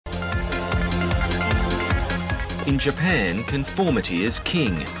In Japan, conformity is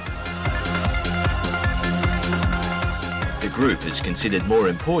king. The group is considered more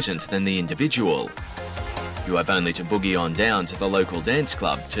important than the individual. You have only to boogie on down to the local dance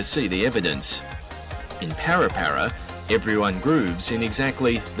club to see the evidence. In Para, everyone grooves in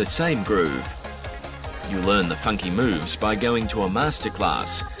exactly the same groove. You learn the funky moves by going to a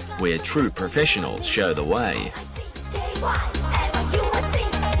masterclass where true professionals show the way.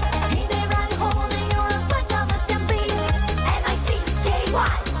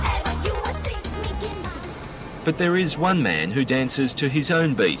 But there is one man who dances to his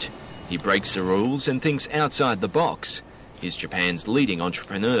own beat. He breaks the rules and thinks outside the box. He's Japan's leading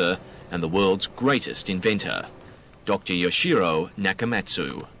entrepreneur and the world's greatest inventor, Dr. Yoshiro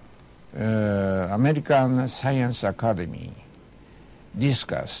Nakamatsu. American Science Academy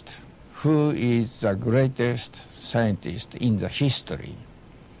discussed who is the greatest scientist in the history.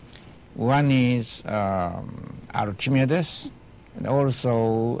 One is Archimedes, and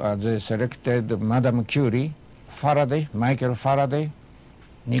also they selected Madame Curie, Faraday, Michael Faraday,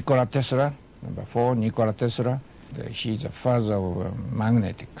 Nikola Tesla, number 4, Nikola Tesla. He's the father of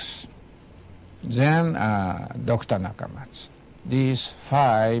magnetics. Then Dr. Nakamatsu. These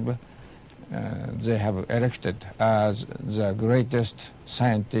 5 they have elected as the greatest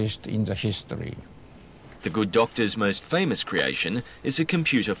scientist in the history. The good doctor's most famous creation is a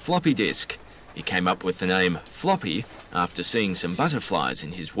computer floppy disk. He came up with the name floppy after seeing some butterflies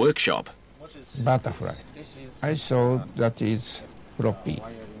in his workshop. Butterfly. I saw that is floppy.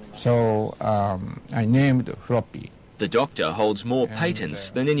 So I named floppy. The doctor holds more patents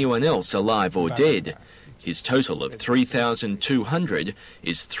than anyone else alive or dead. His total of 3,200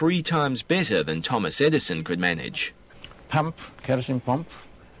 is 3 times better than Thomas Edison could manage. Pump, kerosene pump,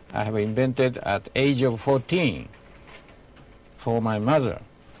 I have invented at age of 14 for my mother.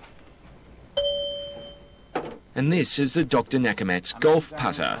 And this is the Dr. Nakamatsu golf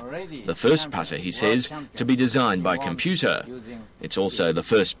putter. The first putter, he says, to be designed by computer. It's also the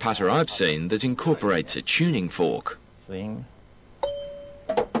first putter I've seen that incorporates a tuning fork.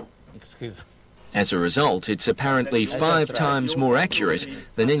 As a result, it's apparently 5 times more accurate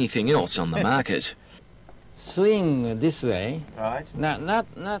than anything else on the market. Swing this way. Right. Not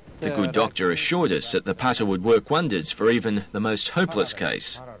The good doctor assured us that the putter would work wonders for even the most hopeless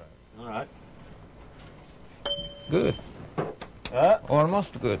case. All right. Good.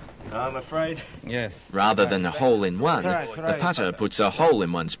 Almost good. I'm afraid. Yes. Rather than a hole-in-one, the putter puts a hole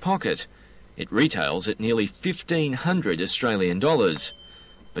in one's pocket. It retails at nearly 1,500 Australian dollars.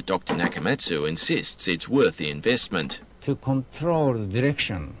 But Dr. Nakamatsu insists it's worth the investment. To control the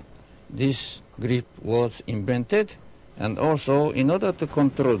direction, this grip was invented, and also in order to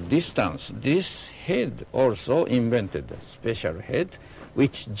control distance, this head also invented a special head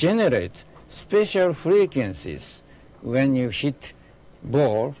which generates special frequencies. When you hit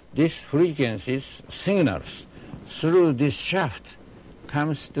ball, these frequencies signals through this shaft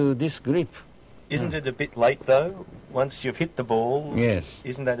comes to this grip. Isn't it a bit late though? Once you've hit the ball, yes.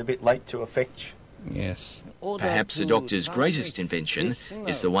 Isn't that a bit late to affect? Yes. Perhaps the doctor's greatest invention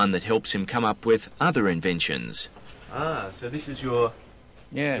is the one that helps him come up with other inventions. Ah, so this is your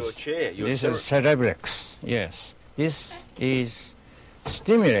chair. This is Cerebrex. Yes. This is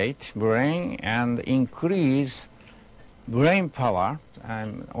stimulate brain and increase brain power.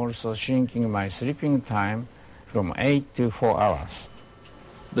 I'm also shrinking my sleeping time from 8 to 4 hours.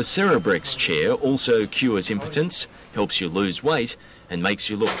 The Cerebrex chair also cures impotence, helps you lose weight, and makes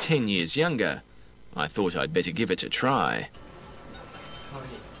you look 10 years younger. I thought I'd better give it a try.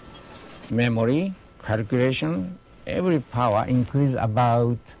 Memory, calculation, every power increase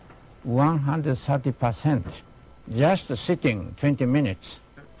about 130%. Just sitting 20 minutes.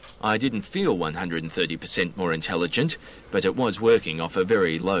 I didn't feel 130% more intelligent, but it was working off a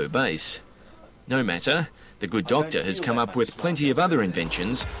very low base. No matter, the good doctor has come up with plenty of other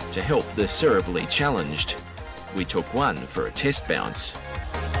inventions to help the cerebrally challenged. We took one for a test bounce.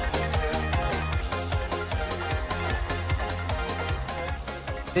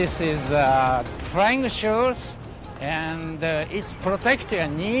 This is flying shoes, and it protects your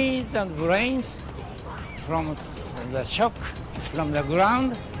knees and brains from the shock from the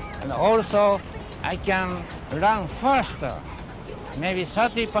ground, and also I can run faster, maybe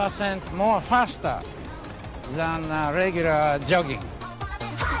 30% more faster than regular jogging.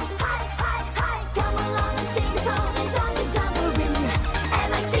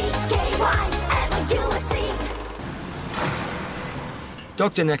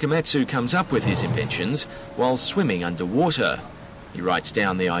 Dr. Nakamatsu comes up with his inventions while swimming underwater. He writes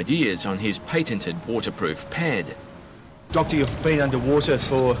down the ideas on his patented waterproof pad. Doctor, you've been underwater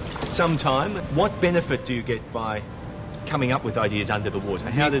for some time. What benefit do you get by coming up with ideas under the water?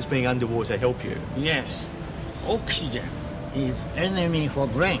 How does being underwater help you? Yes, oxygen is enemy for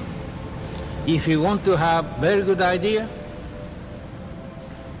brain. If you want to have very good idea,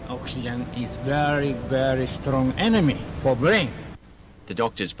 oxygen is very, very strong enemy for brain. The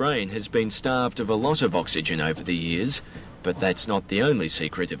doctor's brain has been starved of a lot of oxygen over the years, but that's not the only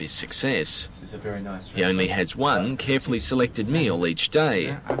secret of his success. This is a very nice He only has one carefully selected meal each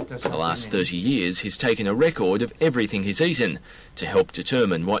day. For the last 30 years, he's taken a record of everything he's eaten to help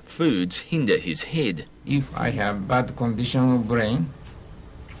determine what foods hinder his head. If I have bad condition of brain,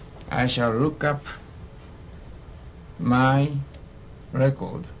 I shall look up my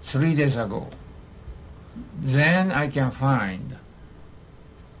record 3 days ago. Then I can find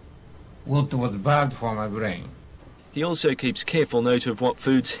what was bad for my brain. He also keeps careful note of what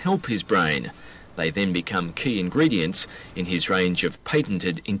foods help his brain. They then become key ingredients in his range of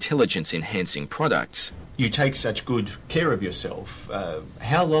patented intelligence-enhancing products. You take such good care of yourself.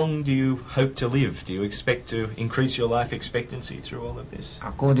 How long do you hope to live? Do you expect to increase your life expectancy through all of this?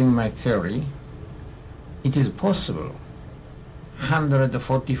 According to my theory, it is possible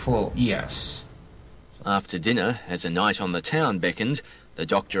 144 years. After dinner, as a night on the town beckoned, the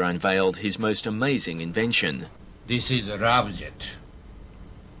doctor unveiled his most amazing invention. This is a love jet.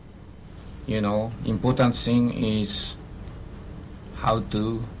 You know, important thing is how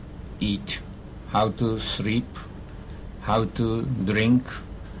to eat, how to sleep, how to drink.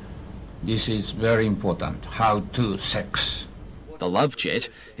 This is very important. How to sex. The Love Jet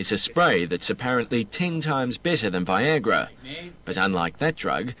is a spray that's apparently 10 times better than Viagra. But unlike that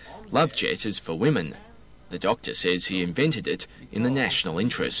drug, Love Jet is for women. The doctor says he invented it in the national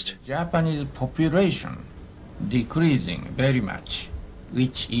interest. Japanese population decreasing very much,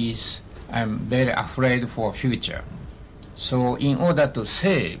 which is I'm very afraid for future. So in order to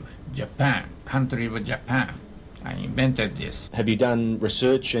save Japan, country of Japan, I invented this. Have you done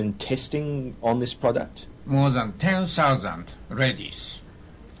research and testing on this product? More than 10,000 ladies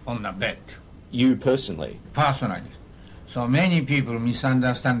on the bed, You personally? personally. So many people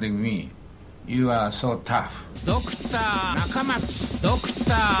misunderstanding me. You are so tough. Dr. Nakamatsu, Dr.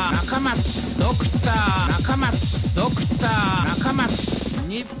 Nakamatsu, Dr. Nakamatsu, Dr. Nakamatsu.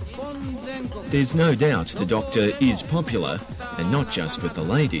 There's no doubt the doctor is popular, and not just with the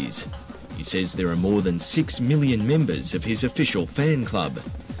ladies. He says there are more than 6 million members of his official fan club.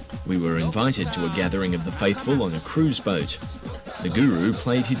 We were invited to a gathering of the faithful on a cruise boat. The guru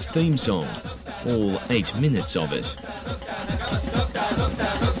played his theme song, all 8 minutes of it.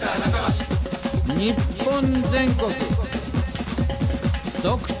 Nippon Zenkoku,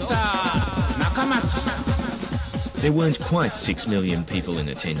 Dr. Nakamatsu. There weren't quite 6 million people in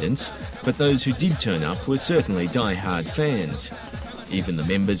attendance, but those who did turn up were certainly die-hard fans. Even the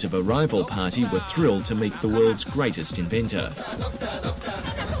members of a rival party were thrilled to meet the world's greatest inventor.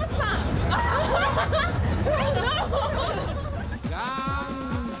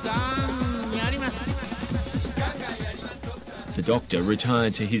 The doctor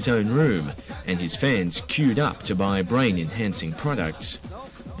retired to his own room, and his fans queued up to buy brain-enhancing products.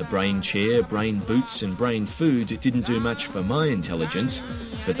 The brain chair, brain boots and brain food didn't do much for my intelligence,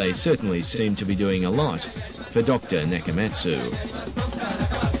 but they certainly seem to be doing a lot for Dr. Nakamatsu.